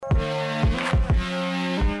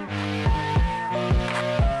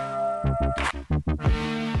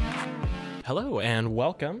Hello and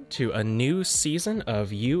welcome to a new season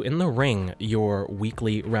of You in the Ring, your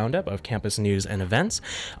weekly roundup of campus news and events.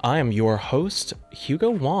 I am your host, Hugo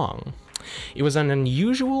Wong. It was an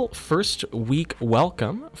unusual first week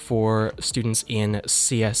welcome for students in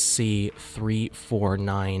CSC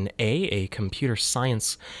 349A, a computer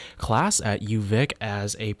science class at UVic,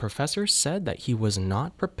 as a professor said that he was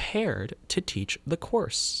not prepared to teach the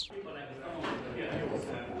course.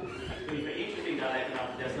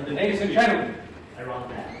 Ladies and gentlemen,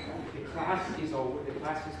 the class is over. The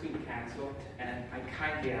class has been cancelled, and I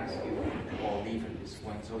kindly ask you to all leave at this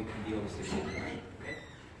point so we can deal with this situation.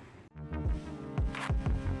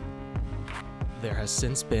 There has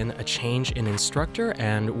since been a change in instructor,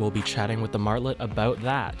 and we'll be chatting with the Martlet about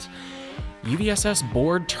that. UVSS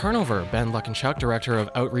board turnover. Ben Luckenchuk, Director of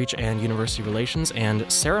Outreach and University Relations,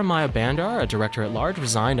 and Sarah Maya Bandar, a Director at Large,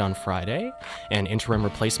 resigned on Friday, and interim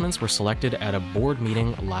replacements were selected at a board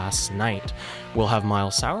meeting last night. We'll have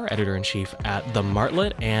Miles Sauer, Editor-in-Chief at The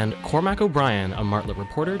Martlet, and Cormac O'Brien, a Martlet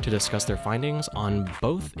reporter, to discuss their findings on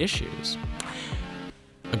both issues.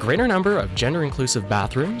 A greater number of gender-inclusive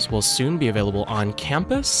bathrooms will soon be available on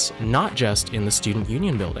campus, not just in the Student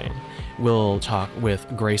Union building. We'll talk with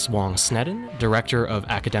Grace Wong Snedden, Director of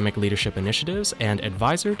Academic Leadership Initiatives and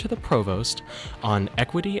Advisor to the Provost on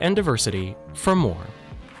Equity and Diversity, for more.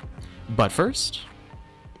 But first,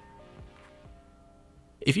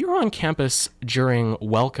 if you were on campus during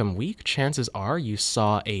Welcome Week, chances are you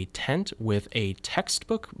saw a tent with a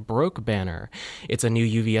textbook broke banner. It's a new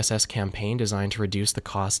UVSS campaign designed to reduce the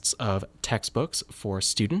costs of textbooks for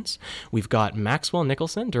students. We've got Maxwell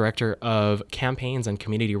Nicholson, Director of Campaigns and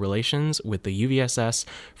Community Relations with the UVSS,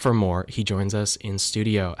 for more. He joins us in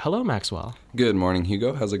studio. Hello, Maxwell. Good morning,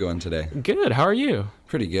 Hugo. How's it going today? Good. How are you?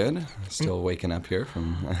 Pretty good. Still waking up here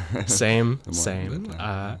from Same.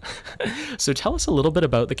 But, So tell us a little bit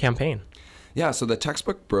about the campaign. Yeah, so the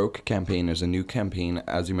Textbook Broke campaign is a new campaign,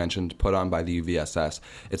 as you mentioned, put on by the UVSS.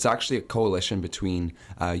 It's actually a coalition between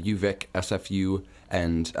UVic, SFU,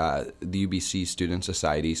 and the UBC student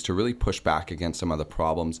societies to really push back against some of the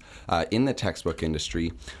problems in the textbook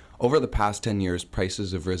industry. Over the past 10 years,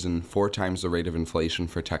 prices have risen 4 times the rate of inflation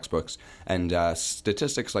for textbooks, and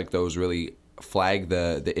statistics like those really flag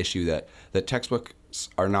the issue that textbooks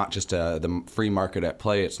are not just the free market at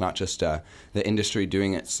play. It's not just the industry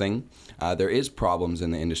doing its thing. There is problems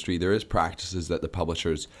in the industry. There is practices that the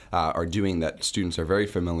publishers are doing that students are very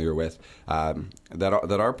familiar with that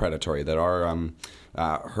are predatory, that are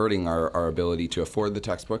hurting our ability to afford the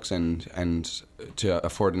textbooks and to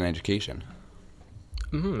afford an education.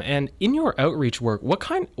 Mm-hmm. And in your outreach work,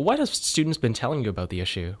 what have students been telling you about the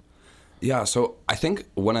issue? Yeah, so I think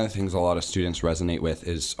one of the things a lot of students resonate with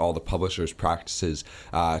is all the publishers' practices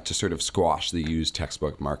to sort of squash the used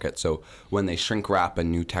textbook market. So when they shrink wrap a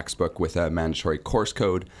new textbook with a mandatory course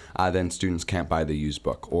code, then students can't buy the used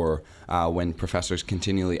book. Or when professors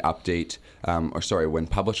continually update, when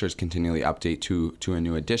publishers continually update to a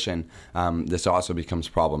new edition, this also becomes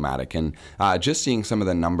problematic. And just seeing some of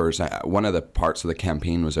the numbers, one of the parts of the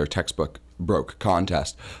campaign was our textbook broke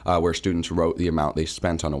contest, where students wrote the amount they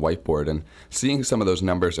spent on a whiteboard, and seeing some of those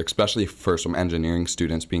numbers, especially for some engineering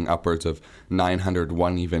students, being upwards of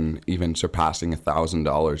 $900, even surpassing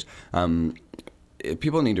 $1,000.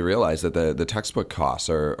 People need to realize that the textbook costs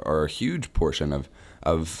are a huge portion of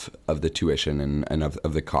the tuition and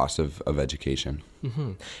of the cost of education.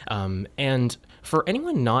 Mm-hmm. And for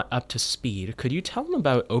anyone not up to speed, could you tell them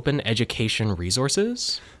about open education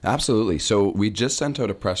resources? Absolutely. So we just sent out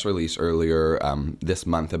a press release earlier this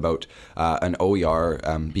month about an OER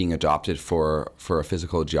being adopted for a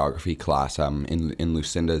physical geography class in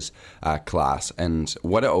Lucinda's class. And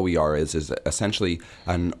what an OER is essentially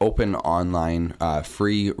an open online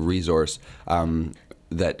free resource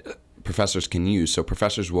that professors can use. So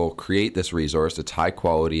professors will create this resource. It's high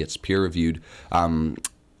quality. It's peer reviewed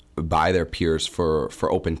by their peers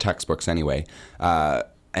for open textbooks anyway.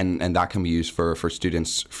 And that can be used for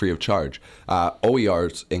students free of charge.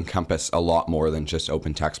 OERs encompass a lot more than just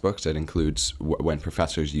open textbooks. It includes when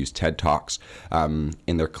professors use TED Talks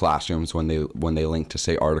in their classrooms, when they link to,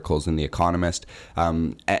 say, articles in The Economist,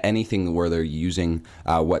 anything where they're using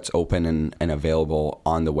what's open and available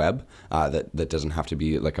on the web that doesn't have to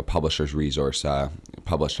be like a publisher's resource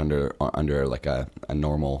published under like a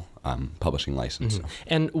normal publishing license. Mm-hmm.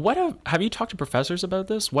 And have you talked to professors about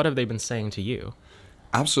this? What have they been saying to you?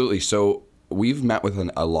 Absolutely. So we've met with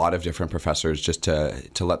a lot of different professors just to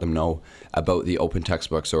let them know about the open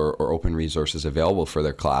textbooks or open resources available for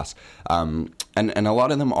their class. And a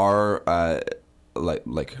lot of them are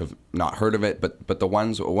like have not heard of it, but the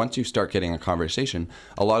ones, once you start getting a conversation,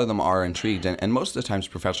 a lot of them are intrigued, and most of the times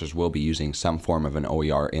professors will be using some form of an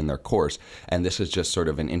OER in their course, and this is just sort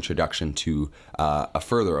of an introduction to a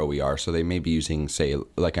further OER. So they may be using, say,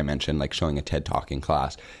 like I mentioned, like showing a TED Talk in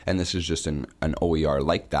class, and this is just an OER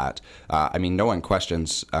like that. I mean, no one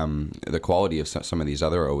questions the quality of some of these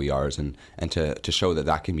other OERs, and to show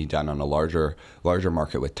that can be done on a larger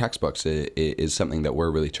market with textbooks is something that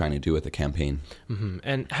we're really trying to do with the campaign. Mm-hmm.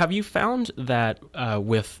 And have you found that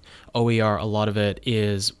with OER, a lot of it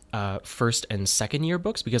is first and second year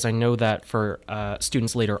books? Because I know that for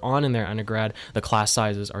students later on in their undergrad, the class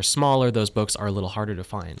sizes are smaller. Those books are a little harder to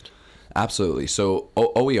find. Absolutely. So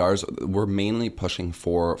OERs, we're mainly pushing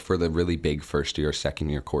for the really big first year, second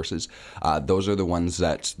year courses. Those are the ones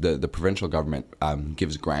that the provincial government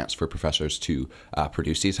gives grants for professors to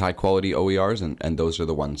produce these high quality OERs, and those are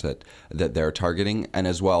the ones that they're targeting. And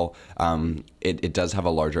as well, it does have a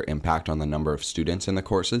larger impact on the number of students in the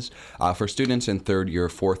courses. For students in third year,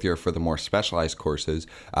 fourth year, for the more specialized courses,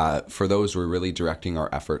 for those we're really directing our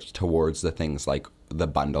efforts towards the things like the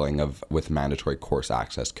bundling with mandatory course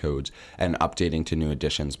access codes and updating to new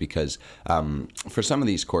editions, because for some of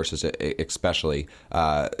these courses, especially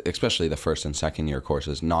the first and second year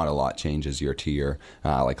courses, not a lot changes year to year.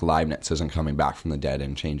 Like Leibniz isn't coming back from the dead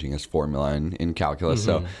and changing his formula in calculus.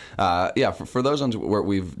 Mm-hmm. So for those ones where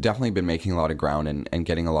we've definitely been making a lot of ground and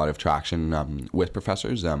getting a lot of traction with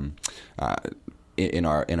professors in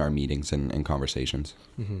our meetings and conversations.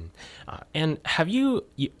 Mm-hmm. And have you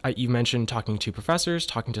mentioned talking to professors,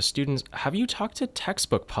 talking to students, have you talked to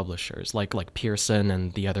textbook publishers like Pearson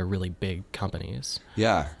and the other really big companies?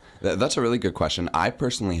 Yeah. That's a really good question. I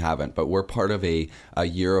personally haven't, but we're part of a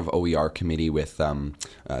year of OER committee with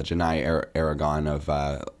Janai Aragon of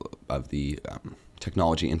the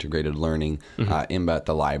Technology Integrated Learning, mm-hmm. IMBA at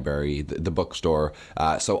the library, the bookstore.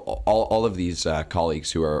 So all of these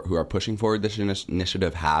colleagues who are pushing forward this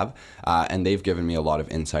initiative have, and they've given me a lot of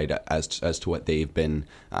insight as to what they've been,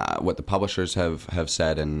 what the publishers have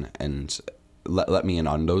said, and let me in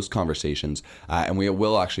on those conversations. And we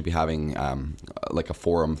will actually be having like a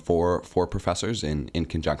forum for professors in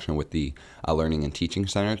conjunction with the Learning and Teaching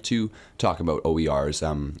Center to talk about OERs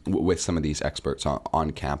with some of these experts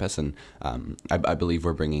on campus. And I believe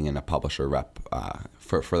we're bringing in a publisher rep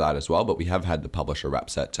for that as well. But we have had the publisher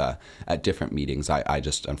reps at different meetings. I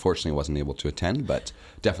just unfortunately wasn't able to attend, but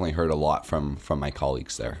definitely heard a lot from my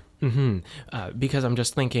colleagues there. Mm-hmm. Because I'm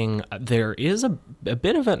just thinking there is a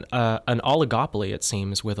bit of an oligopoly, it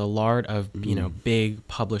seems, with a lot of big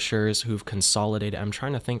publishers who've consolidated. I'm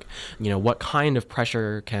trying to think, what kind of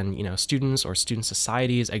pressure can students or student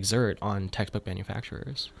societies exert on textbook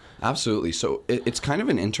manufacturers? Absolutely. So it's kind of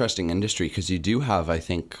an interesting industry because you do have, I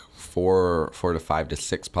think, 4 to 5 to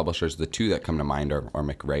 6 publishers. The two that come to mind are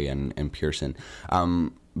McRae and Pearson.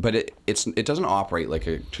 But it doesn't operate like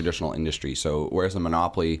a traditional industry. So whereas a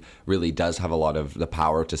monopoly really does have a lot of the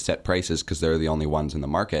power to set prices because they're the only ones in the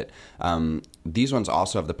market, these ones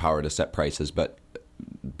also have the power to set prices, but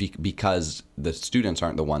because the students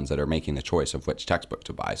aren't the ones that are making the choice of which textbook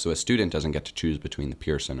to buy. So a student doesn't get to choose between the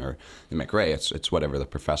Pearson or the McRae. It's whatever the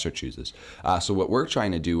professor chooses. So what we're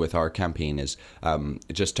trying to do with our campaign is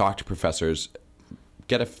just talk to professors,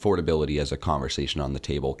 get affordability as a conversation on the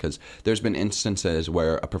table, because there's been instances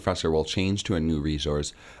where a professor will change to a new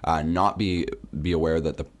resource, not be aware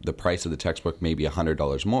that the price of the textbook may be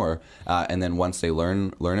 $100 more, and then once they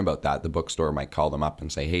learn about that, the bookstore might call them up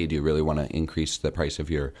and say, hey, do you really want to increase the price of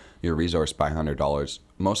your resource by $100?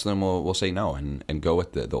 Most of them will say no and go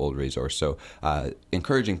with the old resource. So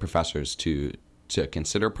encouraging professors to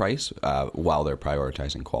consider price while they're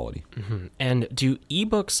prioritizing quality. Mm-hmm. And do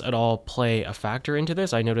ebooks at all play a factor into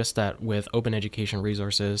this? I noticed that with open education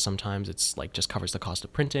resources, sometimes it's like just covers the cost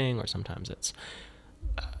of printing, or sometimes it's,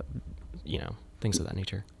 things of that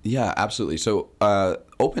nature. Yeah, absolutely. So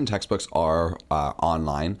open textbooks are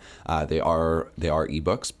online. They are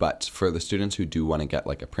ebooks, but for the students who do want to get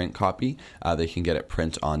like a print copy, they can get it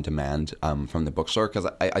print on demand from the bookstore, because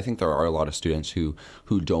I think there are a lot of students who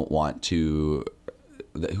don't want to,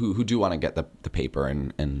 who do want to get the paper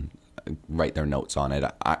and write their notes on it.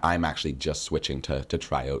 I'm actually just switching to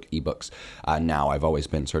try out ebooks now. I've always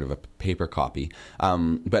been sort of a paper copy.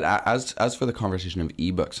 But as for the conversation of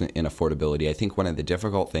ebooks in affordability, I think one of the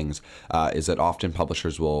difficult things is that often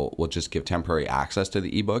publishers will just give temporary access to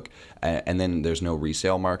the ebook, and then there's no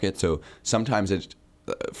resale market. So sometimes it's,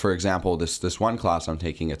 for example, this one class I'm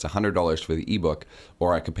taking, it's $100 for the ebook,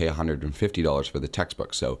 or I could pay $150 for the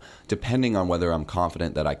textbook. So depending on whether I'm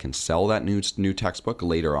confident that I can sell that new textbook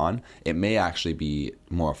later on, it may actually be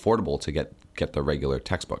more affordable to get the regular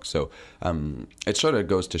textbook. So it sort of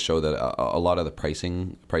goes to show that a lot of the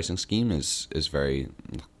pricing scheme is very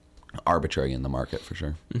arbitrary in the market for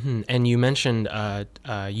sure. Mm-hmm. And you mentioned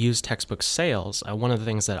used textbook sales. One of the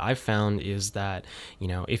things that I've found is that,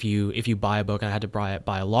 if you buy a book, and I had to buy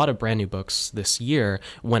a lot of brand new books this year,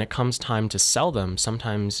 when it comes time to sell them,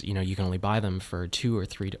 sometimes, you can only buy them for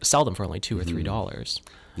sell them for only $2 or $3.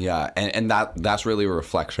 Yeah, and that's really a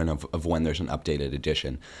reflection of when there's an updated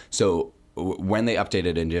edition. So when they update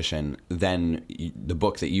an edition, then the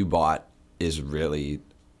book that you bought is really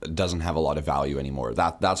doesn't have a lot of value anymore.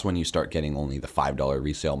 That's when you start getting only the $5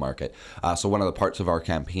 resale market. So one of the parts of our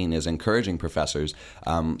campaign is encouraging professors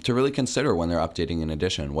to really consider when they're updating an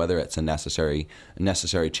edition, whether it's a necessary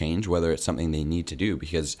change, whether it's something they need to do,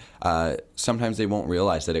 because sometimes they won't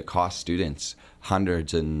realize that it costs students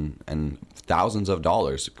hundreds and thousands of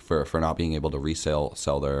dollars for not being able to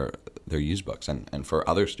sell their used books, and for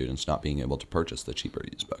other students not being able to purchase the cheaper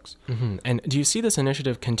used books. Mm-hmm. And do you see this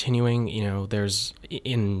initiative continuing? There's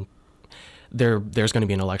going to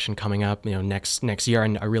be an election coming up, next year,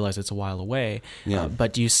 and I realize it's a while away. Yeah.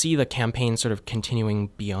 But do you see the campaign sort of continuing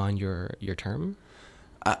beyond your term?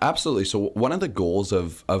 Absolutely. So one of the goals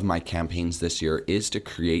of my campaigns this year is to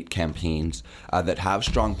create campaigns that have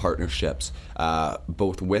strong partnerships,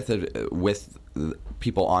 both with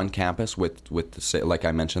people on campus, with like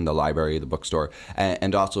I mentioned, the library, the bookstore,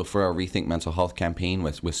 and also for our Rethink Mental Health campaign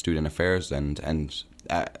with Student Affairs and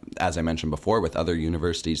as I mentioned before, with other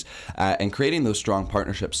universities, and creating those strong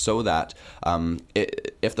partnerships so that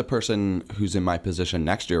if the person who's in my position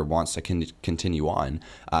next year wants to continue on,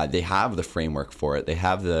 they have the framework for it. They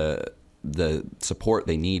have the support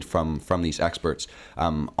they need from these experts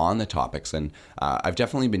on the topics. And I've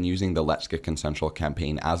definitely been using the Let's Get Consensual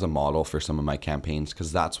campaign as a model for some of my campaigns,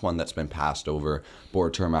 because that's one that's been passed over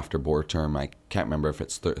board term after board term. I can't remember if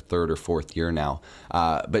it's third or fourth year now,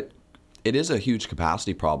 but it is a huge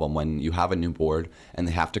capacity problem when you have a new board and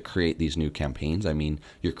they have to create these new campaigns. I mean,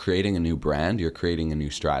 you're creating a new brand, you're creating a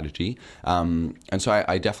new strategy, and so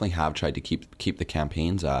I definitely have tried to keep the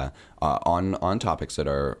campaigns on topics that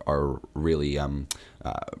are really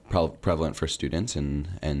prevalent for students,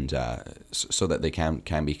 and so that they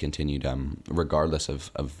can be continued regardless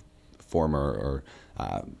of former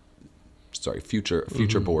or future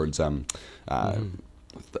mm-hmm. boards.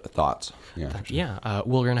 Thoughts. Yeah.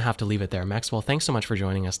 We're going to have to leave it there. Maxwell, thanks so much for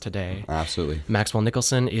joining us today. Absolutely. Maxwell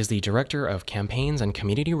Nicholson is the Director of Campaigns and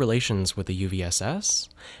Community Relations with the UVSS.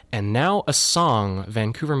 And now a song.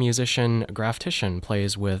 Vancouver musician Graftician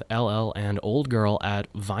plays with LL and Old Girl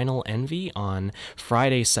at Vinyl Envy on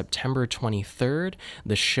Friday, September 23rd.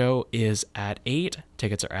 The show is at 8.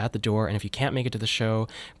 Tickets are at the door, and if you can't make it to the show,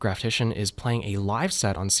 Graftician is playing a live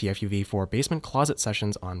set on CFUV for Basement Closet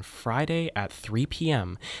Sessions on Friday at 3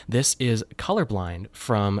 p.m. This is Colorblind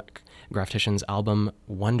from Graftician's album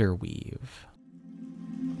Wonderweave.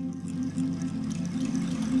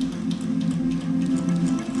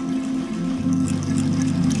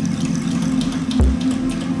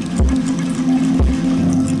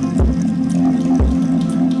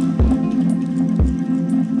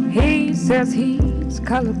 He says he's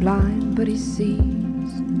colorblind, but he sees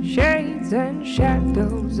shades and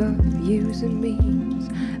shadows of yous and me's.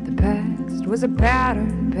 The past was a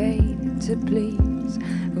pattern painted to please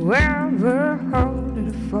whoever holded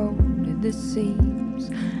or folded the seams.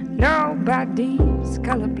 Nobody's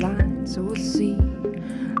colorblind, so we'll see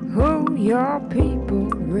who your people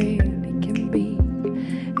really can be.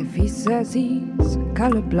 If he says he's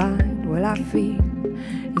colorblind, well, I feel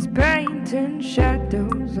he's painting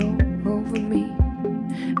shadows all over me.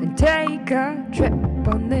 And take a trip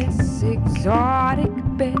on this exotic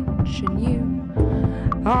bitch, and you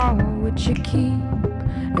are what you keep.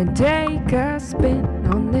 And take a spin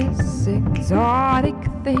on this exotic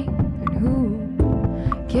thing, and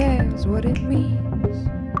who cares what it means?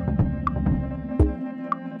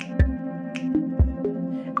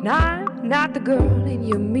 And I'm not the girl in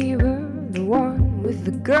your mirror, the one with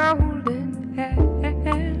the golden hair.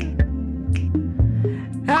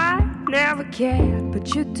 I never cared,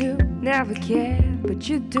 but you do. Never cared, but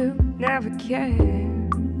you do. Never cared.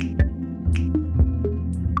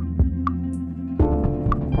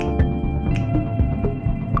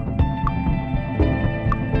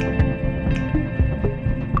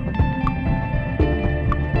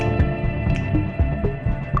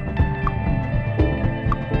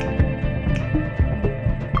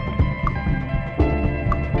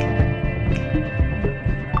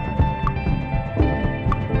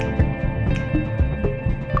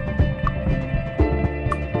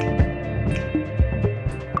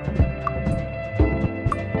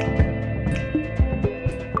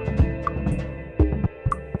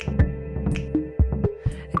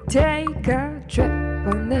 Take a trip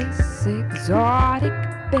on this exotic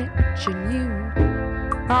bitch and you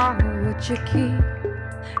are what you keep.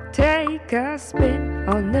 Take a spin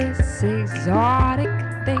on this exotic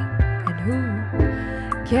thing, and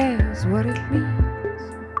who cares what it means?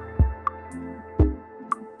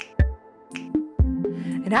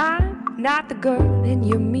 And I'm not the girl in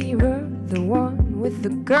your mirror, the one with the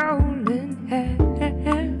golden hair.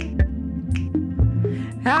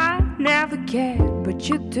 I never cared, but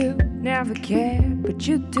you do. Never cared, but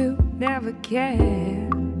you do. Never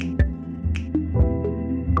cared.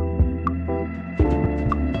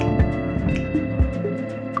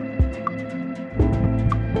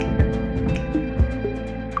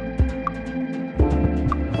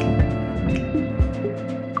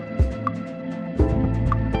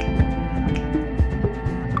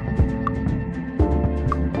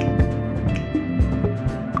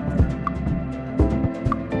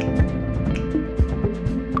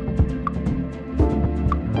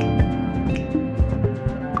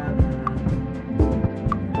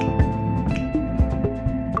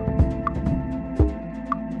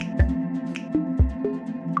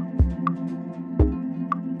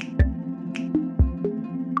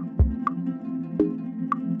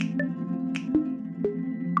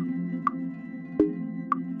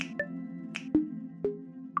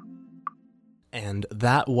 And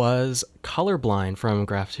that was Colorblind from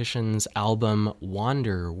Graftician's album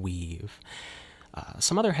Wanderweave.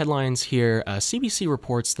 Some other headlines here. CBC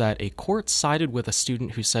reports that a court sided with a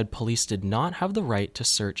student who said police did not have the right to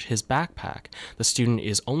search his backpack. The student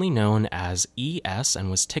is only known as ES and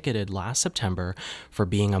was ticketed last September for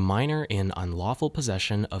being a minor in unlawful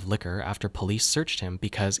possession of liquor after police searched him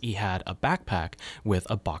because he had a backpack with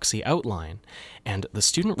a boxy outline. And the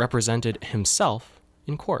student represented himself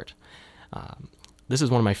in court. This is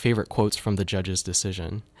one of my favorite quotes from the judge's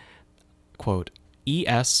decision. Quote,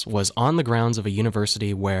 ES was on the grounds of a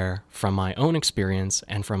university where, from my own experience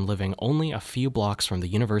and from living only a few blocks from the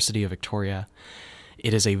University of Victoria,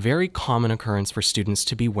 it is a very common occurrence for students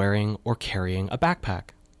to be wearing or carrying a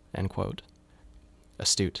backpack. End quote.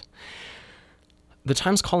 Astute. The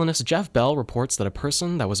Times columnist Jeff Bell reports that a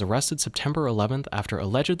person that was arrested September 11th after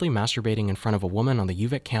allegedly masturbating in front of a woman on the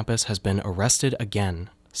UVic campus has been arrested again.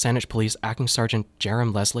 Saanich Police Acting Sergeant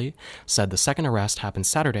Jerem Leslie said the second arrest happened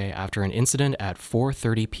Saturday after an incident at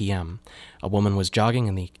 4:30 p.m. A woman was jogging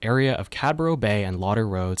in the area of Cadborough Bay and Lauder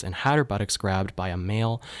Roads and had her buttocks grabbed by a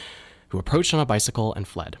male who approached on a bicycle and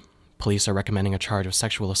fled. Police are recommending a charge of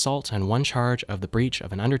sexual assault and one charge of the breach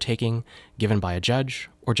of an undertaking given by a judge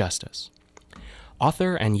or justice.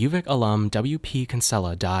 Author and UVic alum W.P.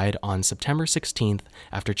 Kinsella died on September 16th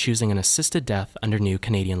after choosing an assisted death under new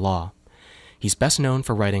Canadian law. He's best known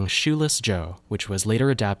for writing Shoeless Joe, which was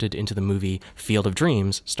later adapted into the movie Field of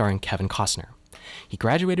Dreams, starring Kevin Costner. He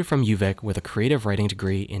graduated from UVic with a creative writing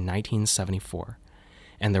degree in 1974,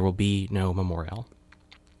 and there will be no memorial.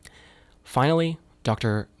 Finally,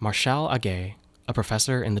 Dr. Marshall Agay, a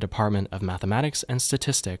professor in the Department of Mathematics and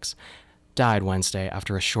Statistics, died Wednesday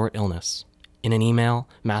after a short illness. In an email,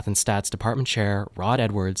 Math and Stats Department Chair Rod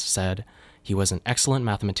Edwards said, "He was an excellent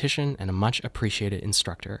mathematician and a much appreciated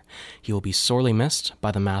instructor. He will be sorely missed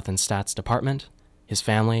by the Math and Stats Department, his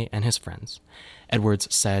family, and his friends." Edwards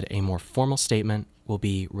said a more formal statement will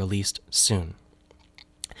be released soon.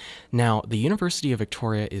 Now, the University of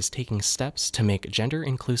Victoria is taking steps to make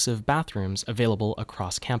gender-inclusive bathrooms available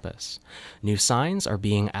across campus. New signs are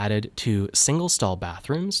being added to single-stall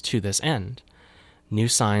bathrooms to this end. New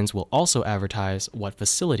signs will also advertise what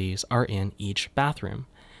facilities are in each bathroom.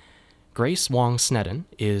 Grace Wong Snedden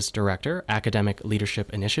is Director, Academic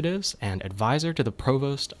Leadership Initiatives, and Advisor to the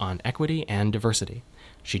Provost on Equity and Diversity.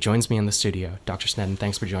 She joins me in the studio. Dr. Snedden,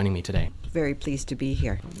 thanks for joining me today. Very pleased to be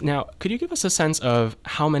here. Now, could you give us a sense of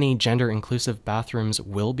how many gender-inclusive bathrooms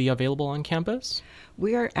will be available on campus?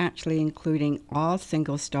 We are actually including all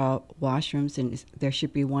single-stall washrooms, and there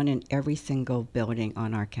should be one in every single building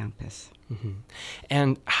on our campus. Mm-hmm.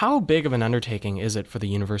 And how big of an undertaking is it for the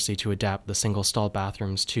university to adapt the single-stall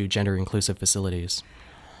bathrooms to gender-inclusive facilities?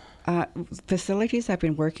 Facilities have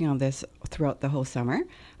been working on this throughout the whole summer.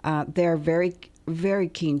 They're very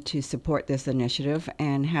keen to support this initiative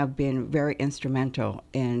and have been very instrumental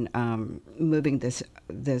in moving this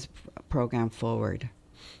program forward.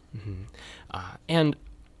 Mm-hmm. And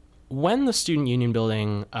when the Student Union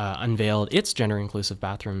Building unveiled its gender-inclusive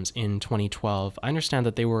bathrooms in 2012, I understand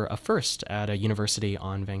that they were a first at a university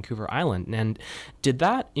on Vancouver Island. And did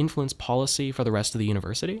that influence policy for the rest of the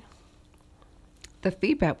university? The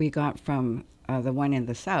feedback we got from the one in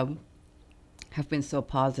the sub have been so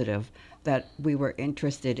positive that we were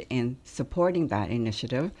interested in supporting that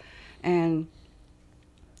initiative. And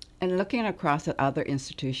and looking across at other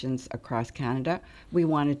institutions across Canada, we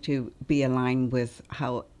wanted to be aligned with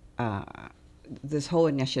how this whole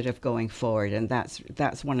initiative going forward, and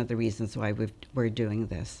that's one of the reasons why we're doing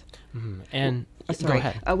this. And Sorry, go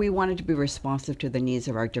ahead. we wanted to be responsive to the needs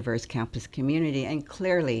of our diverse campus community, and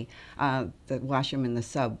clearly, the washroom in the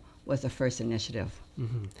sub was the first initiative.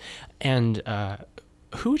 And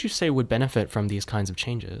who would you say would benefit from these kinds of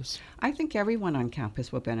changes? I think everyone on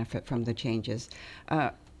campus will benefit from the changes.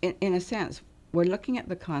 In a sense, we're looking at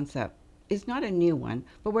the concept. It's not a new one,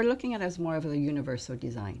 but we're looking at it as more of a universal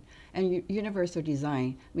design. And universal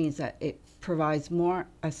design means that it provides more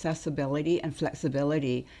accessibility and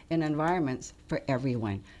flexibility in environments for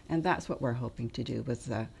everyone. And that's what we're hoping to do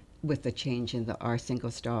with the change in our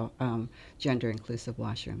single-stall gender-inclusive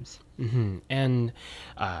washrooms. And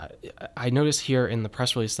I noticed here in the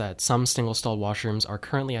press release that some single-stall washrooms are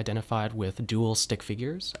currently identified with dual stick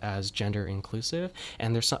figures as gender-inclusive,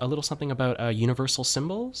 and there's a little something about universal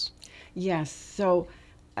symbols? Yes, so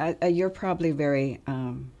you're probably very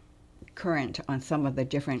current on some of the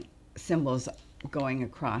different symbols going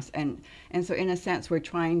across. And so in a sense, we're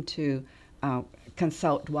trying to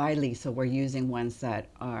consult widely, so we're using ones that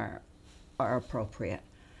are appropriate.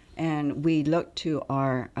 And we look to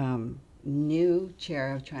our new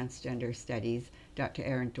chair of transgender studies, Dr.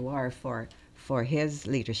 Aaron Dewar, for his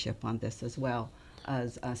leadership on this, as well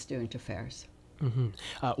as student affairs.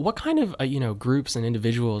 What kind of groups and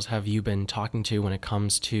individuals have you been talking to when it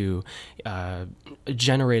comes to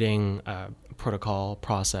generating protocol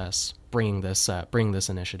process, bringing this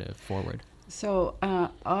initiative forward? So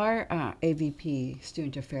our AVP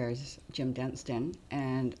Student Affairs, Jim Dunstan,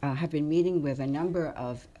 and have been meeting with a number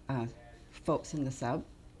of folks in the sub,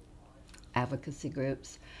 advocacy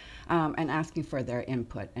groups, and asking for their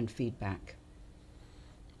input and feedback.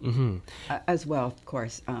 As well, of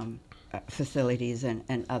course, facilities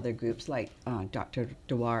and other groups like Dr.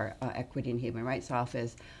 Dewar, Equity and Human Rights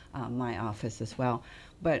Office, my office as well.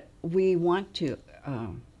 But we want to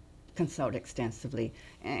consult extensively.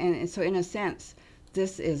 And so in a sense,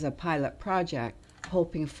 this is a pilot project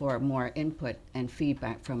hoping for more input and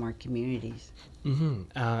feedback from our communities.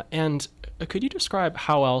 And could you describe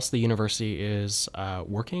how else the university is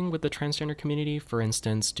working with the transgender community? For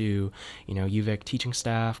instance, do UVic teaching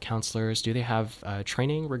staff, counselors, do they have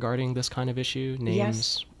training regarding this kind of issue?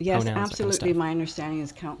 Names, yes, pronouns, absolutely. that kind of stuff? My understanding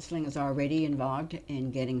is counseling is already involved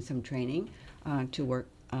in getting some training to work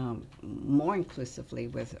more inclusively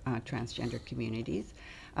with transgender communities.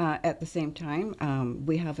 At the same time,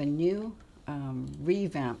 we have a new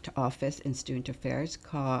revamped office in Student Affairs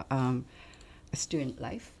called Student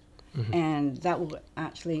Life, and that will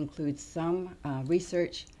actually include some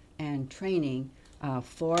research and training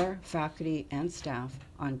for faculty and staff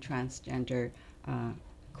on transgender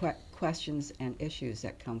questions and issues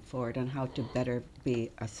that come forward on how to better be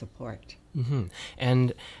a support.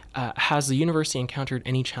 And has the university encountered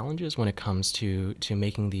any challenges when it comes to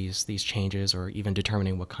making these changes, or even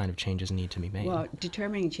determining what kind of changes need to be made? Well,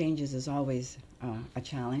 determining changes is always a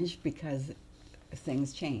challenge because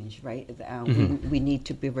things change, right? We need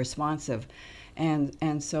to be responsive,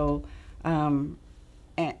 and so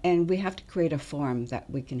and we have to create a forum that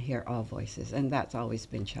we can hear all voices, and that's always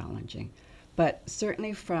been challenging. But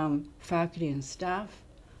certainly from faculty and staff,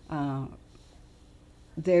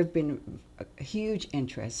 there have been a huge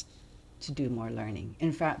interest to do more learning.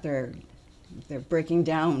 In fact, they're breaking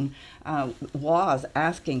down walls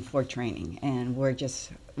asking for training, and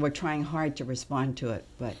we're trying hard to respond to it.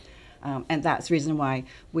 But and that's the reason why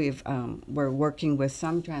we're working with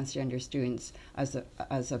some transgender students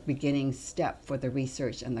as a beginning step for the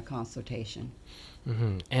research and the consultation.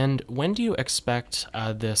 And when do you expect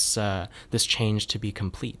this change to be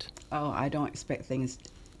complete? Oh, I don't expect things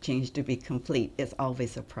change to be complete. It's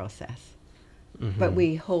always a process. But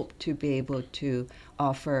we hope to be able to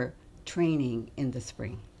offer training in the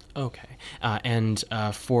spring. Okay. And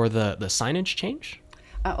for the signage change?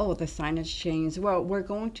 The signage change. Well, we're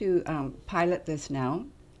going to pilot this now.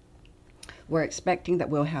 We're expecting that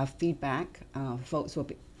we'll have feedback. Folks will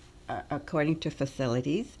be, according to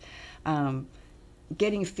facilities,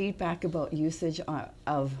 getting feedback about usage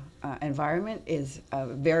of environment is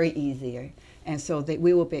very easy. And so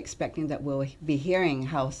we will be expecting that we'll be hearing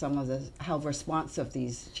how responsive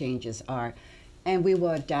these changes are, and we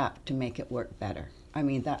will adapt to make it work better. I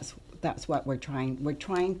mean, that's what we're trying. We're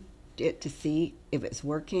trying it to see if it's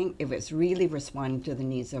working, if it's really responding to the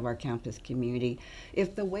needs of our campus community.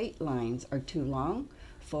 If the wait lines are too long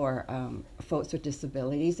for folks with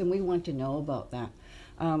disabilities, and we want to know about that.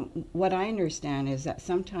 What I understand is that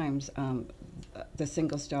sometimes the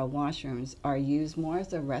single-stall washrooms are used more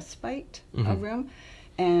as a respite room,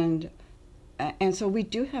 And so we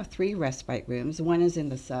do have 3 respite rooms. One is in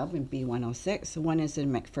the sub in B106. One is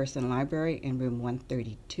in McPherson Library in room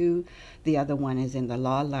 132. The other one is in the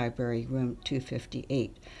Law Library, room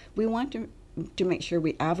 258. We want to make sure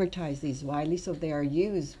we advertise these widely so they are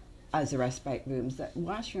used as respite rooms. That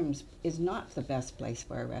washrooms is not the best place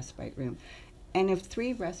for a respite room. And if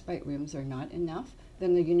 3 respite rooms are not enough,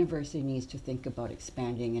 then the university needs to think about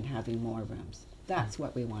expanding and having more rooms. That's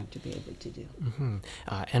what we want to be able to do. Mm-hmm.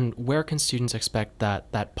 And where can students expect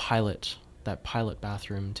that pilot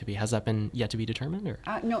bathroom to be? Has that been yet to be determined? Or?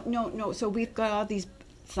 No. So we've got all these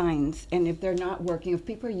signs, and if they're not working, if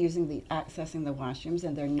people are accessing the washrooms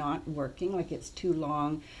and they're not working, like it's too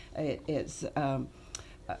long,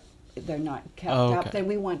 they're not kept up, then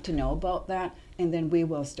we want to know about that, and then we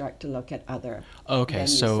will start to look at other venues,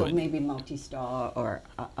 so maybe multi-stall or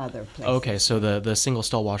other places. Okay, so the single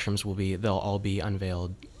stall washrooms they'll all be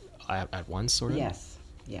unveiled at once, sort of? Yes.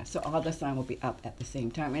 So all the sign will be up at the same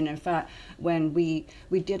time. And in fact, when we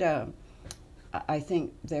did I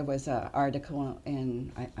think there was an article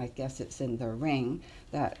in, I guess it's in The Ring,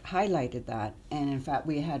 that highlighted that. And in fact,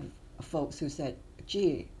 we had folks who said,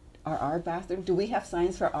 gee, are our bathroom, do we have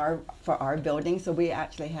signs for our building? So we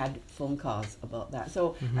actually had phone calls about that.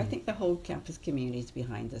 So I think the whole campus community is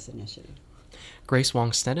behind this initiative. Grace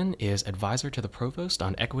Wong-Sneddon is advisor to the provost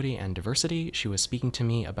on equity and diversity. She was speaking to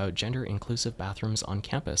me about gender-inclusive bathrooms on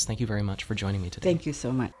campus. Thank you very much for joining me today. Thank you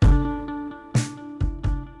so much.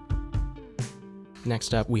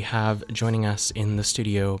 Next up, we have joining us in the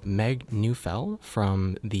studio Meg Neufeld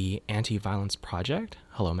from the Anti-Violence Project.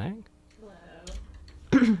 Hello, Meg.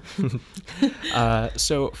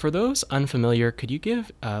 So for those unfamiliar, could you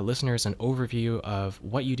give listeners an overview of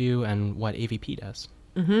what you do and what AVP does?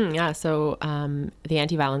 Yeah, so the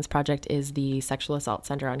Anti-Violence Project is the sexual assault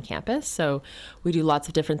center on campus. So we do lots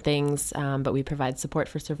of different things, but we provide support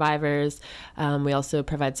for survivors. We also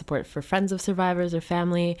provide support for friends of survivors or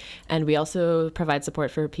family, and we also provide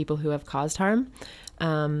support for people who have caused harm.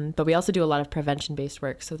 But we also do a lot of prevention-based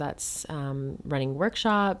work. So that's running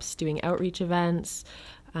workshops, doing outreach events,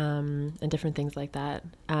 and different things like that.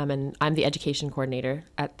 And I'm the education coordinator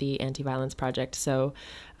at the Anti-Violence Project. So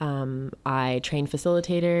I train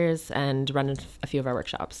facilitators and run a few of our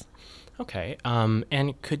workshops. Okay.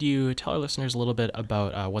 And could you tell our listeners a little bit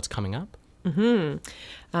about what's coming up? So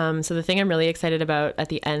the thing I'm really excited about at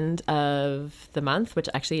the end of the month, which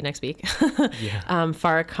actually next week,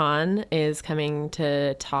 Farah Khan is coming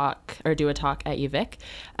to do a talk at UVic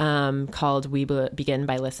called We Begin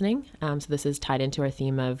by Listening. So this is tied into our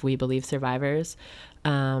theme of We Believe Survivors.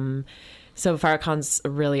 So Farah Khan's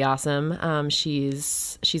really awesome.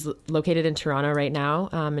 She's located in Toronto right now,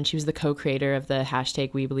 and she was the co-creator of the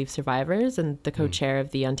hashtag We Believe Survivors and the co-chair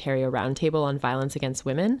of the Ontario Roundtable on Violence Against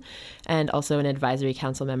Women, and also an advisory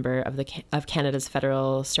council member of Canada's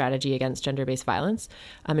federal strategy against gender-based violence.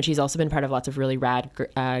 And she's also been part of lots of really rad,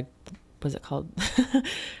 what's it called?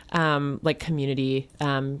 Like community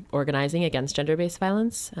organizing against gender-based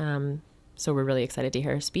violence. So we're really excited to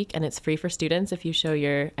hear her speak, and it's free for students if you show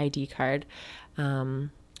your ID card.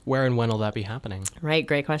 Where and when will that be happening? Right,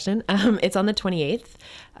 great question. It's on the 28th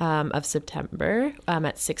of September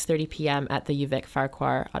at 6:30 p.m. at the UVic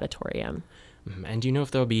Farquhar Auditorium. And do you know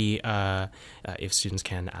if there'll be, if students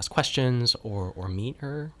can ask questions or meet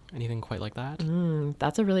her, anything quite like that?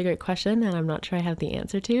 That's a really great question, and I'm not sure I have the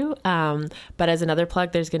answer to. But as another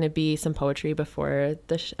plug, there's going to be some poetry before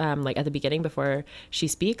like at the beginning before she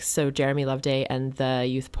speaks. So Jeremy Loveday and the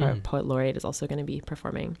Youth Poet Laureate is also going to be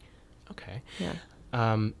performing. Okay. Yeah.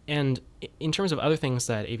 And in terms of other things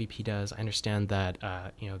that AVP does, I understand that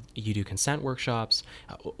you do consent workshops.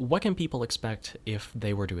 What can people expect if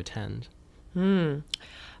they were to attend?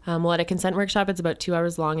 Well, at a consent workshop, it's about 2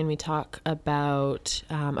 hours long, and we talk about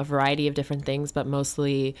a variety of different things, but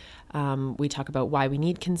mostly we talk about why we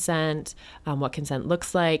need consent, what consent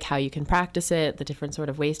looks like, how you can practice it, the different sort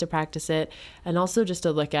of ways to practice it, and also just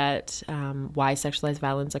to look at why sexualized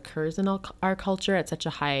violence occurs in our culture at such a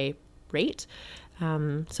high rate.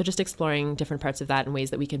 So just exploring different parts of that and ways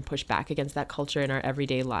that we can push back against that culture in our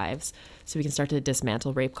everyday lives so we can start to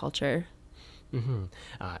dismantle rape culture.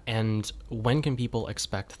 And when can people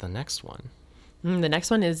expect the next one? The next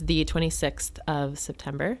one is the 26th of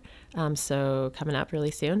September, so coming up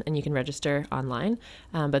really soon, and you can register online.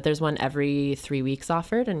 But there's one every 3 weeks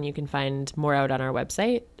offered, and you can find more out on our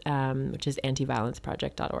website, which is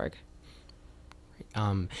antiviolenceproject.org.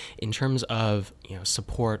 In terms of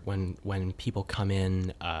support when people come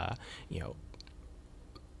in,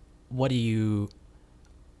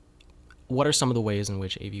 what are some of the ways in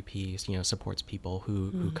which AVP supports people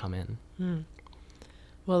who come in?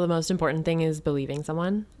 Well, the most important thing is believing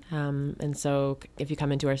someone. And so if you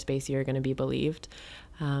come into our space, you're going to be believed.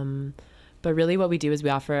 But really what we do is we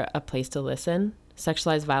offer a place to listen.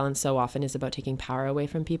 Sexualized violence so often is about taking power away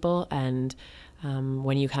from people. And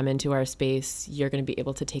when you come into our space, you're going to be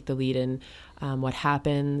able to take the lead in what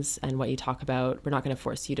happens and what you talk about. We're not going to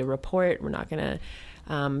force you to report. We're not going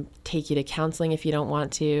to take you to counseling if you don't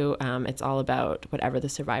want to. It's all about whatever the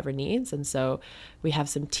survivor needs. And so we have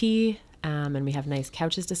some tea and we have nice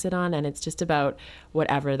couches to sit on, and it's just about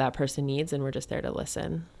whatever that person needs, and we're just there to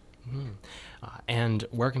listen. Mm-hmm. And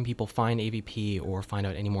where can people find AVP or find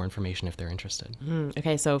out any more information if they're interested?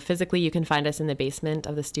 Okay, so physically you can find us in the basement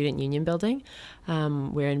of the Student Union building.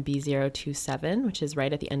 We're in B027, which is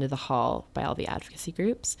right at the end of the hall by all the advocacy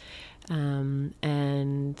groups. And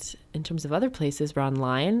in terms of other places, we're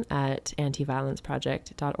online at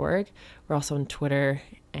antiviolenceproject.org. We're also on Twitter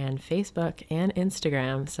and Facebook and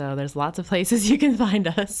Instagram. So there's lots of places you can find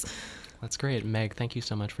us. That's great. Meg, thank you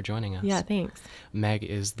so much for joining us. Yeah, thanks. Meg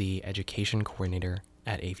is the education coordinator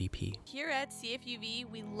at AVP. Here at CFUV,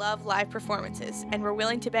 we love live performances, and we're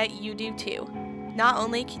willing to bet you do too. Not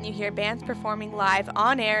only can you hear bands performing live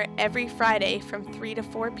on air every Friday from 3 to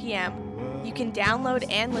 4 p.m., you can download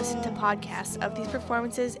and listen to podcasts of these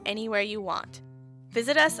performances anywhere you want.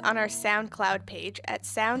 Visit us on our SoundCloud page at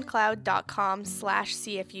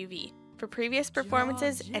soundcloud.com/CFUV for previous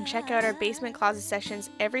performances, and check out our Basement Closet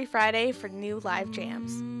sessions every Friday for new live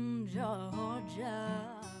jams.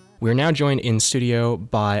 We're now joined in studio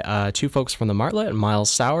by two folks from the Martlet,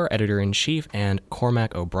 Miles Sauer, editor-in-chief, and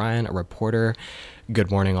Cormac O'Brien, a reporter.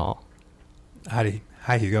 Good morning, all. Howdy.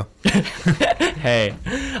 Hi, Hugo. Hey.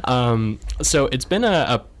 So it's been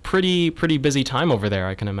a pretty busy time over there,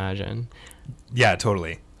 I can imagine. Yeah,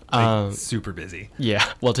 totally. Super busy. Yeah.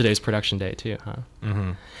 Well, today's production day too, huh?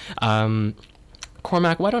 Mm-hmm.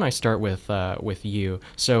 Cormac, why don't I start with you?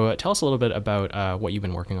 So tell us a little bit about what you've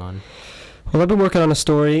been working on. Well, I've been working on a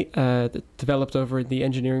story that developed over in the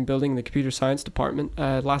engineering building, the computer science department.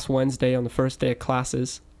 Last Wednesday, on the first day of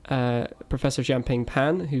classes, Professor Jianping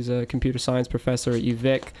Pan, who's a computer science professor at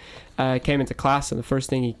UVic, came into class, and the first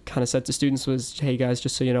thing he kind of said to students was, "Hey guys,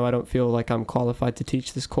 just so you know, I don't feel like I'm qualified to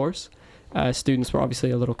teach this course." Students were obviously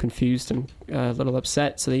a little confused and a little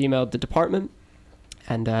upset, so they emailed the department,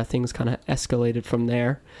 and things kind of escalated from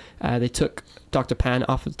there. They took Dr. Pan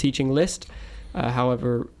off of the teaching list.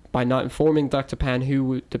 However, by not informing Dr. Pan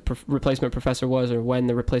who the replacement professor was or when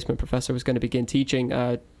the replacement professor was going to begin teaching,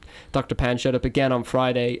 Dr. Pan showed up again on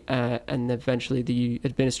Friday, and eventually the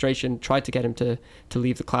administration tried to get him to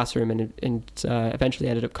leave the classroom, and eventually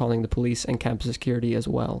ended up calling the police and campus security as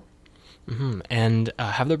well. Mm-hmm. And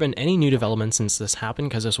have there been any new developments since this happened?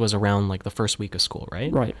 Because this was around like the first week of school,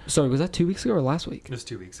 right? Right. Sorry, was that 2 weeks ago or last week? It was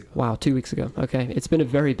 2 weeks ago. Wow, 2 weeks ago. Okay. It's been a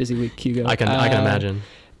very busy week, Hugo. I can imagine.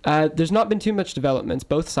 There's not been too much developments.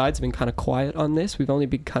 Both sides have been kind of quiet on this. We've only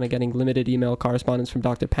been kind of getting limited email correspondence from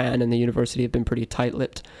Dr. Pan, and the university have been pretty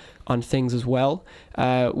tight-lipped on things as well.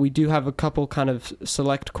 We do have a couple kind of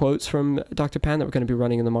select quotes from Dr. Pan that we're going to be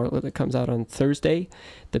running in the Martlet that comes out on Thursday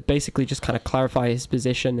that basically just kind of clarify his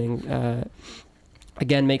position and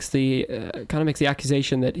again makes the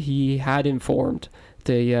accusation that he had informed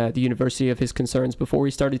the university of his concerns before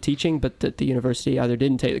he started teaching, but that the university either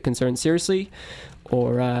didn't take the concerns seriously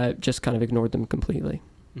or just kind of ignored them completely.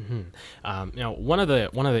 Mm-hmm. One of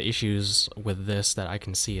the issues with this that I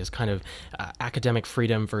can see is kind of academic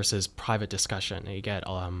freedom versus private discussion. You get, at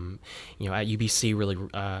UBC really,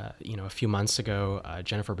 a few months ago,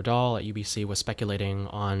 Jennifer Badal at UBC was speculating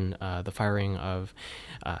on the firing of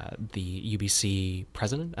the UBC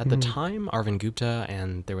president at the time, Arvind Gupta,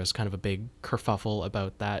 and there was kind of a big kerfuffle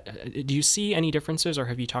about that. Do you see any differences, or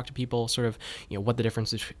have you talked to people sort of, what the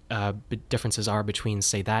differences are between,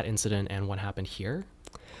 say, that incident and what happened here?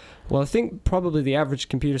 Well, I think probably the average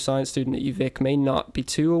computer science student at UVic may not be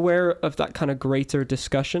too aware of that kind of greater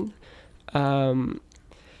discussion. But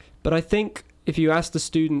I think if you ask the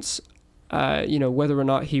students, whether or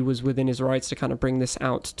not he was within his rights to kind of bring this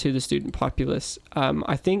out to the student populace,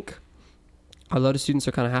 I think a lot of students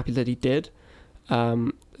are kind of happy that he did.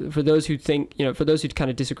 For those who think, for those who kind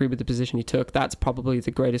of disagree with the position he took, that's probably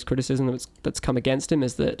the greatest criticism that's come against him,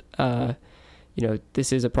 is that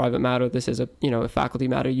this is a private matter. This is a faculty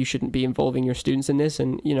matter. You shouldn't be involving your students in this.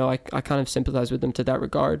 And, I kind of sympathize with them to that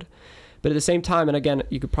regard. But at the same time, and again,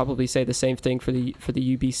 you could probably say the same thing for the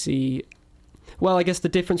UBC. Well, I guess the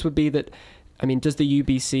difference would be that, does the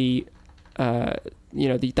UBC, that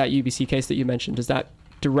UBC case that you mentioned, does that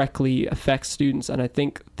directly affect students? And I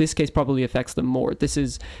think this case probably affects them more. This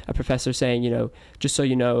is a professor saying, just so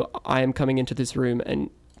you know, I am coming into this room and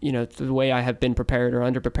the way I have been prepared or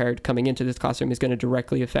underprepared coming into this classroom is going to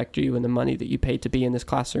directly affect you and the money that you paid to be in this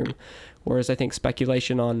classroom. Whereas I think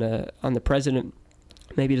speculation on the president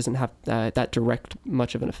maybe doesn't have that direct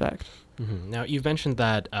much of an effect. Mm-hmm. Now, you've mentioned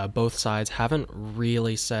that both sides haven't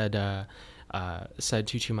really said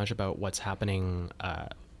too much about what's happening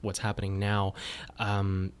now,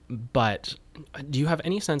 but do you have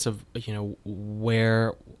any sense of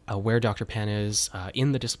where Dr. Pan is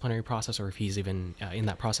in the disciplinary process, or if he's even in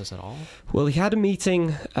that process at all? Well, he had a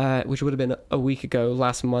meeting which would have been a week ago,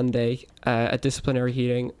 last Monday, a disciplinary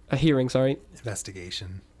hearing.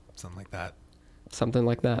 Investigation, something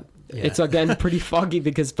like that. Yeah. It's again pretty foggy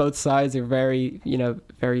because both sides are very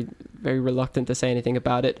very reluctant to say anything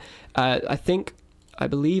about it. I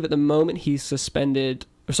believe at the moment he's suspended.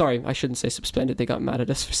 Sorry, I shouldn't say suspended. They got mad at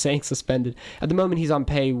us for saying suspended. At the moment, he's on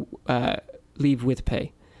leave with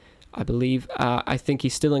pay, I believe. I think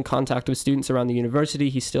he's still in contact with students around the university.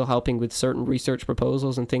 He's still helping with certain research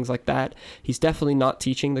proposals and things like that. He's definitely not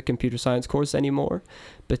teaching the computer science course anymore.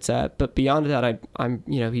 But beyond that, I'm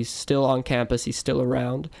he's still on campus. He's still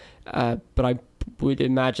around. But I would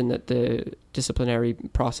imagine that the disciplinary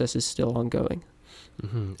process is still ongoing.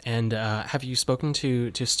 Mm-hmm. And have you spoken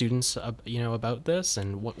to students, about this,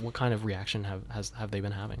 and what kind of reaction have they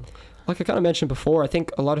been having? Like I kind of mentioned before, I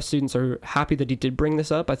think a lot of students are happy that he did bring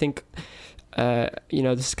this up. I think,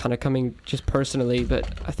 this is kind of coming just personally, but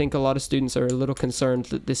I think a lot of students are a little concerned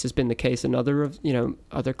that this has been the case in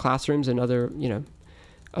other classrooms and other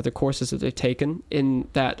courses that they've taken, in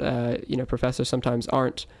that, professors sometimes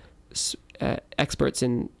aren't experts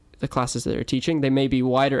in the classes that they're teaching. They may be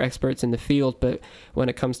wider experts in the field, but when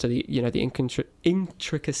it comes to the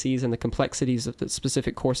intricacies and the complexities of the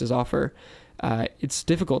specific courses offer, it's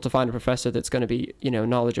difficult to find a professor that's going to be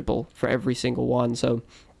knowledgeable for every single one. So,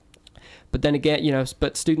 but then again,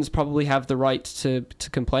 but students probably have the right to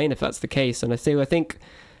complain if that's the case. And I think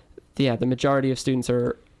the majority of students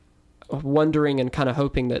are wondering and kind of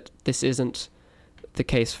hoping that this isn't the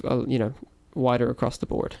case, wider across the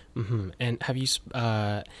board. Mm-hmm. And have you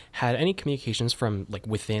had any communications from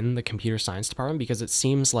within the computer science department? Because it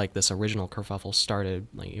seems like this original kerfuffle started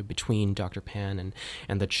between Dr. Pan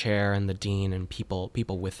and the chair and the dean and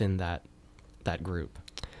people within that group.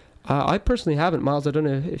 I personally haven't, Miles. I don't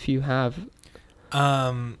know if you have.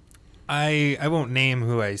 I won't name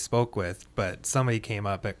who I spoke with, but somebody came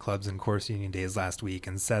up at Clubs and Course Union Days last week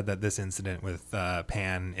and said that this incident with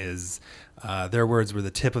Pan is, their words were,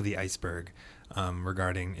 the tip of the iceberg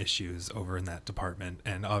regarding issues over in that department.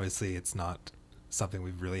 And obviously it's not something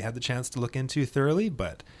we've really had the chance to look into thoroughly,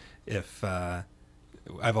 but if I've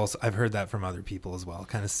heard that from other people as well,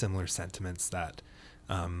 kind of similar sentiments that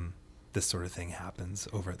this sort of thing happens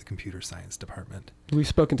over at the computer science department. We've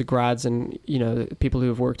spoken to grads and people who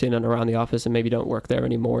have worked in and around the office and maybe don't work there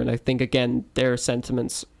anymore, and I think again their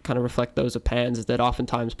sentiments kind of reflect those of Pan's, is that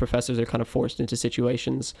oftentimes professors are kind of forced into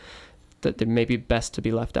situations that they may be best to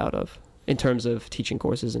be left out of in terms of teaching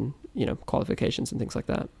courses and qualifications and things like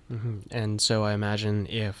that. Mm-hmm. And so I imagine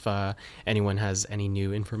if anyone has any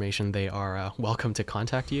new information, they are welcome to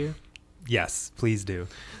contact you. Yes, please do.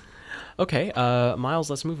 Okay, Miles,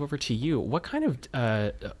 let's move over to you. What kind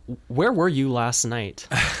of, where were you last night?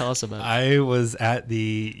 Tell us about it. I was at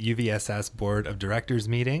the UVSS Board of Directors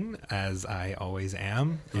meeting, as I always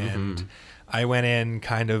am. Mm-hmm. And I went in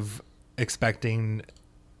kind of expecting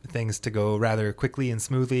things to go rather quickly and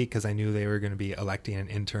smoothly, because I knew they were going to be electing an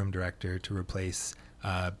interim director to replace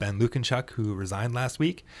Ben Lukenchuk, who resigned last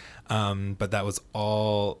week. But that was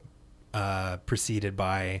all preceded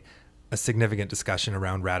by a significant discussion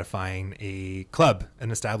around ratifying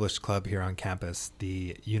an established club here on campus,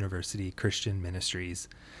 the University Christian Ministries.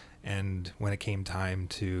 And when it came time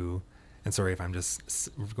to, and sorry if I'm just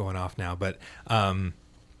going off now, but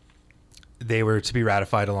they were to be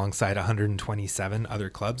ratified alongside 127 other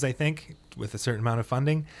clubs, I think, with a certain amount of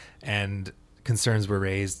funding. And concerns were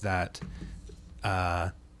raised that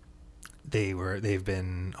they've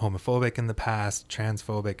been homophobic in the past,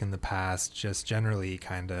 transphobic in the past, just generally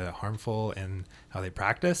kind of harmful in how they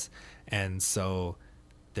practice. And so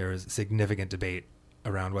there was significant debate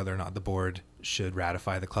around whether or not the board should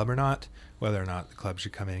ratify the club or not, whether or not the club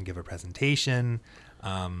should come in and give a presentation,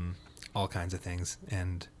 all kinds of things.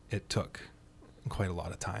 And it took quite a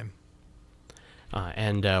lot of time.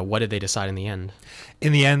 And what did they decide in the end?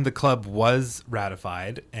 In the end, the club was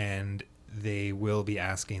ratified, and they will be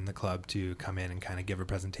asking the club to come in and kind of give a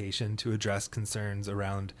presentation to address concerns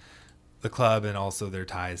around the club and also their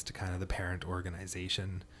ties to kind of the parent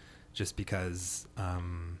organization, just because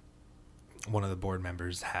one of the board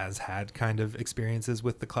members has had kind of experiences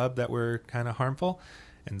with the club that were kind of harmful.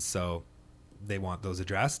 And so they want those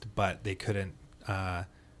addressed, but they couldn't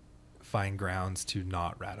find grounds to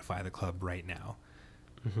not ratify the club right now.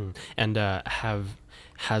 Mm-hmm. And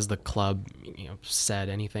has the club said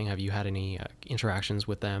anything? Have you had any interactions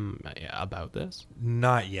with them about this?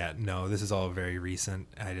 Not yet. No, this is all very recent.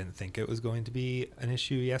 I didn't think it was going to be an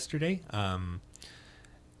issue yesterday.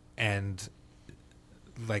 And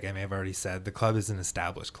like I may have already said, the club is an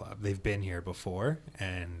established club. They've been here before,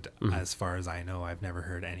 and as far as I know, I've never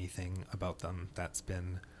heard anything about them that's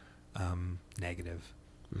been negative.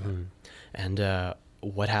 Mm-hmm. And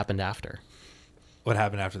what happened after? What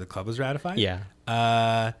happened after the club was ratified? Yeah.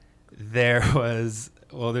 There's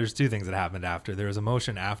two things that happened after. There was a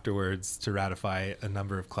motion afterwards to ratify a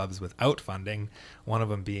number of clubs without funding, one of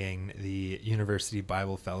them being the University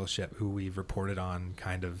Bible Fellowship, who we've reported on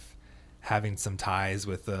kind of having some ties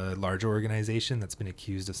with a larger organization that's been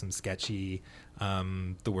accused of some sketchy,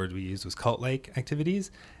 the word we used was cult-like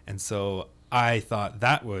activities. And so I thought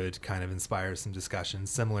that would kind of inspire some discussion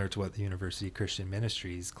similar to what the University Christian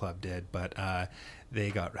Ministries Club did, but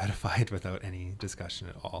they got ratified without any discussion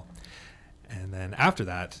at all. And then after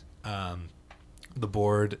that, the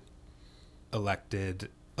board elected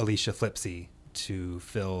Alicia Flipsy to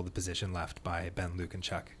fill the position left by Ben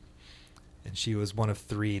Lukenchuk. And she was one of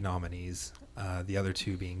 3 nominees, the other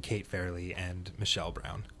 2 being Kate Fairley and Michelle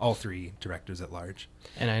Brown, all 3 directors at large.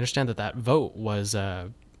 And I understand that vote was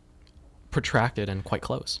protracted and quite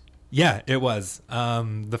close. Yeah, it was.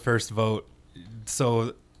 The first vote,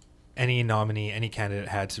 so any nominee, any candidate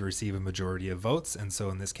had to receive a majority of votes, and so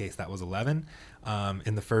in this case that was 11.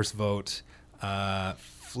 In the first vote,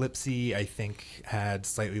 Flipsy, I think, had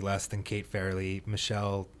slightly less than Kate Fairley.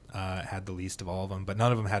 Michelle had the least of all of them, but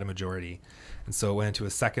none of them had a majority. And so it went into a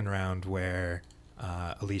second round where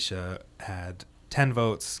Alicia had 10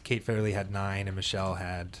 votes, Kate Fairley had 9, and Michelle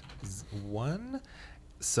had 1.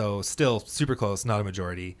 So still super close, not a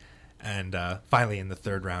majority. And finally, in the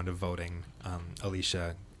third round of voting,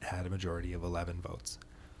 Alicia had a majority of 11 votes.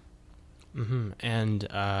 Mm-hmm. And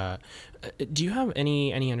do you have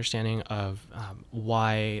any understanding of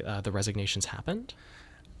why the resignations happened?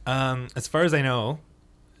 As far as I know,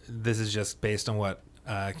 this is just based on what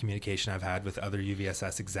communication I've had with other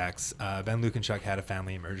UVSS execs. Ben Lukenchuk had a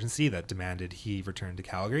family emergency that demanded he return to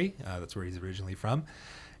Calgary. That's where he's originally from.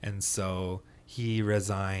 And so he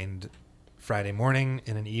resigned Friday morning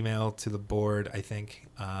in an email to the board, I think,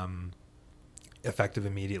 effective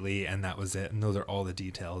immediately, and that was it. And those are all the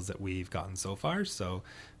details that we've gotten so far. So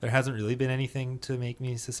there hasn't really been anything to make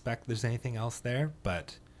me suspect there's anything else there,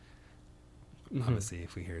 but obviously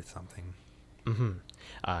if we hear something. Mm-hmm.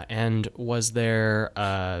 And was there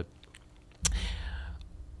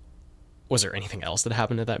anything else that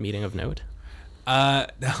happened at that meeting of note?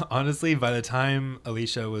 Honestly, by the time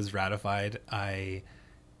Alicia was ratified, I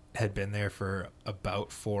had been there for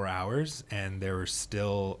about 4 hours, and there were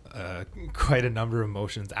still quite a number of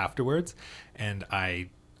motions afterwards, and I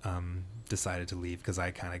decided to leave because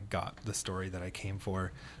I kind of got the story that I came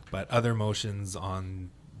for. But other motions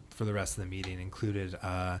for the rest of the meeting included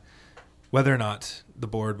whether or not the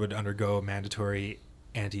board would undergo mandatory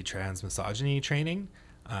anti-trans misogyny training.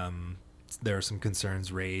 There are some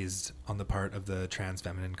concerns raised on the part of the Trans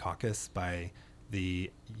Feminine Caucus by the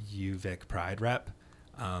UVic Pride rep.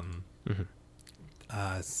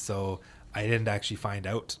 So I didn't actually find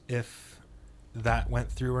out if that went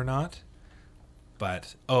through or not.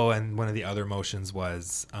 But, and one of the other motions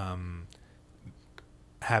was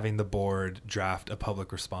having the board draft a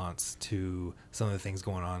public response to some of the things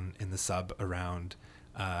going on in the sub around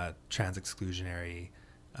trans exclusionary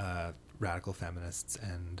radical feminists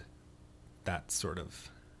and that sort of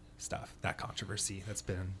stuff, that controversy that's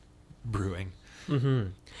been brewing. Mm-hmm.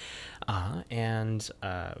 And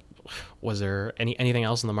was there anything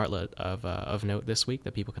else in the Martlet of note this week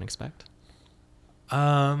that people can expect?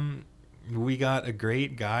 We got a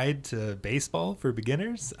great guide to baseball for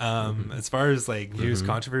beginners. As far as like news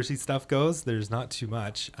controversy stuff goes, there's not too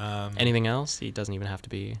much. Anything else? It doesn't have to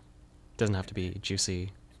be juicy.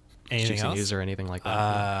 Anything juicy else? News or anything like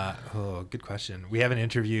that? Good question. We have an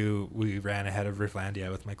interview we ran ahead of Rifflandia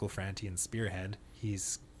with Michael Franti and Spearhead.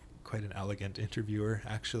 He's quite an elegant interviewer,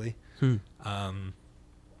 actually. Do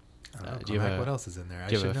you have what else is in there?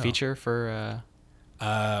 Do you have a feature for?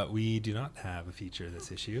 We do not have a feature this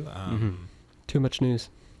issue. Too much news.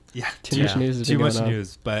 Yeah, too much news. Too much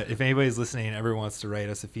news. But if anybody's listening and ever wants to write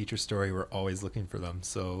us a feature story, we're always looking for them.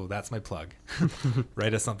 So that's my plug.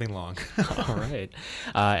 Write us something long. All right.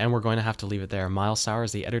 And we're going to have to leave it there. Miles Sauer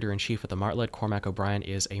is the editor-in-chief at the Martlet. Cormac O'Brien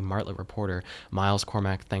is a Martlet reporter. Miles,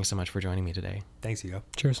 Cormac, thanks so much for joining me today. Thanks, Hugo.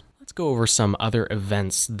 Cheers. Let's go over some other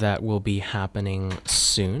events that will be happening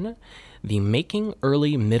soon. The Making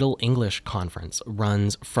Early Middle English Conference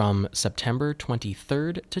runs from September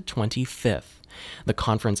 23rd to 25th. The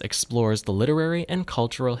conference explores the literary and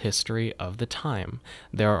cultural history of the time.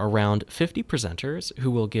 There are around 50 presenters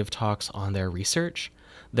who will give talks on their research.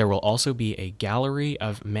 There will also be a gallery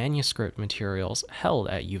of manuscript materials held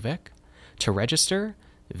at UVic. To register,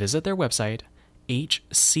 visit their website,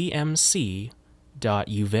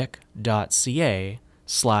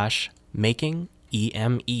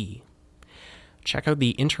 hcmc.uvic.ca/makingeme. Check out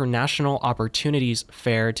the International Opportunities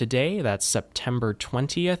Fair today. That's September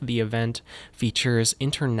 20th. The event features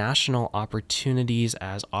international opportunities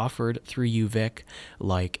as offered through UVic,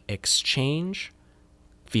 like exchange,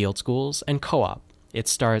 field schools, and co-op. It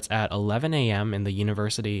starts at 11 a.m. in the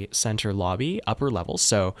University Center lobby, upper level,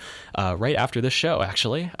 so right after the show,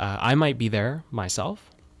 actually. I might be there myself.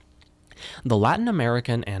 The Latin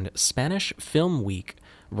American and Spanish Film Week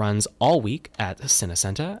runs all week at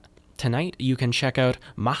Cinecenta. Tonight, you can check out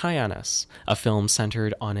Mahayanas, a film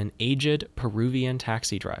centered on an aged Peruvian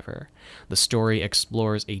taxi driver. The story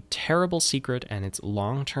explores a terrible secret and its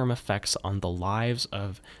long-term effects on the lives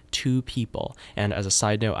of two people. And as a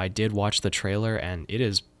side note, I did watch the trailer, and it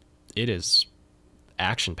is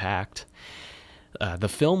action-packed. The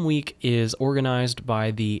Film Week is organized by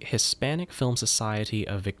the Hispanic Film Society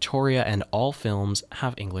of Victoria, and all films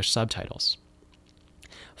have English subtitles.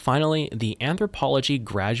 Finally, the Anthropology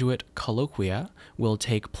Graduate Colloquia will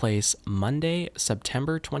take place Monday,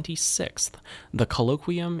 September 26th. The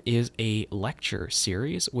colloquium is a lecture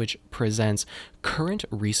series which presents current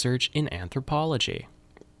research in anthropology.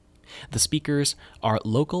 The speakers are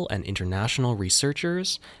local and international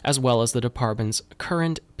researchers, as well as the department's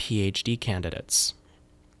current PhD candidates.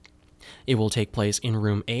 It will take place in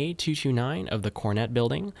room A229 of the Cornett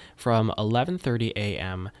Building from 11:30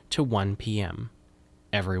 a.m. to 1 p.m.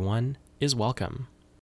 Everyone is welcome.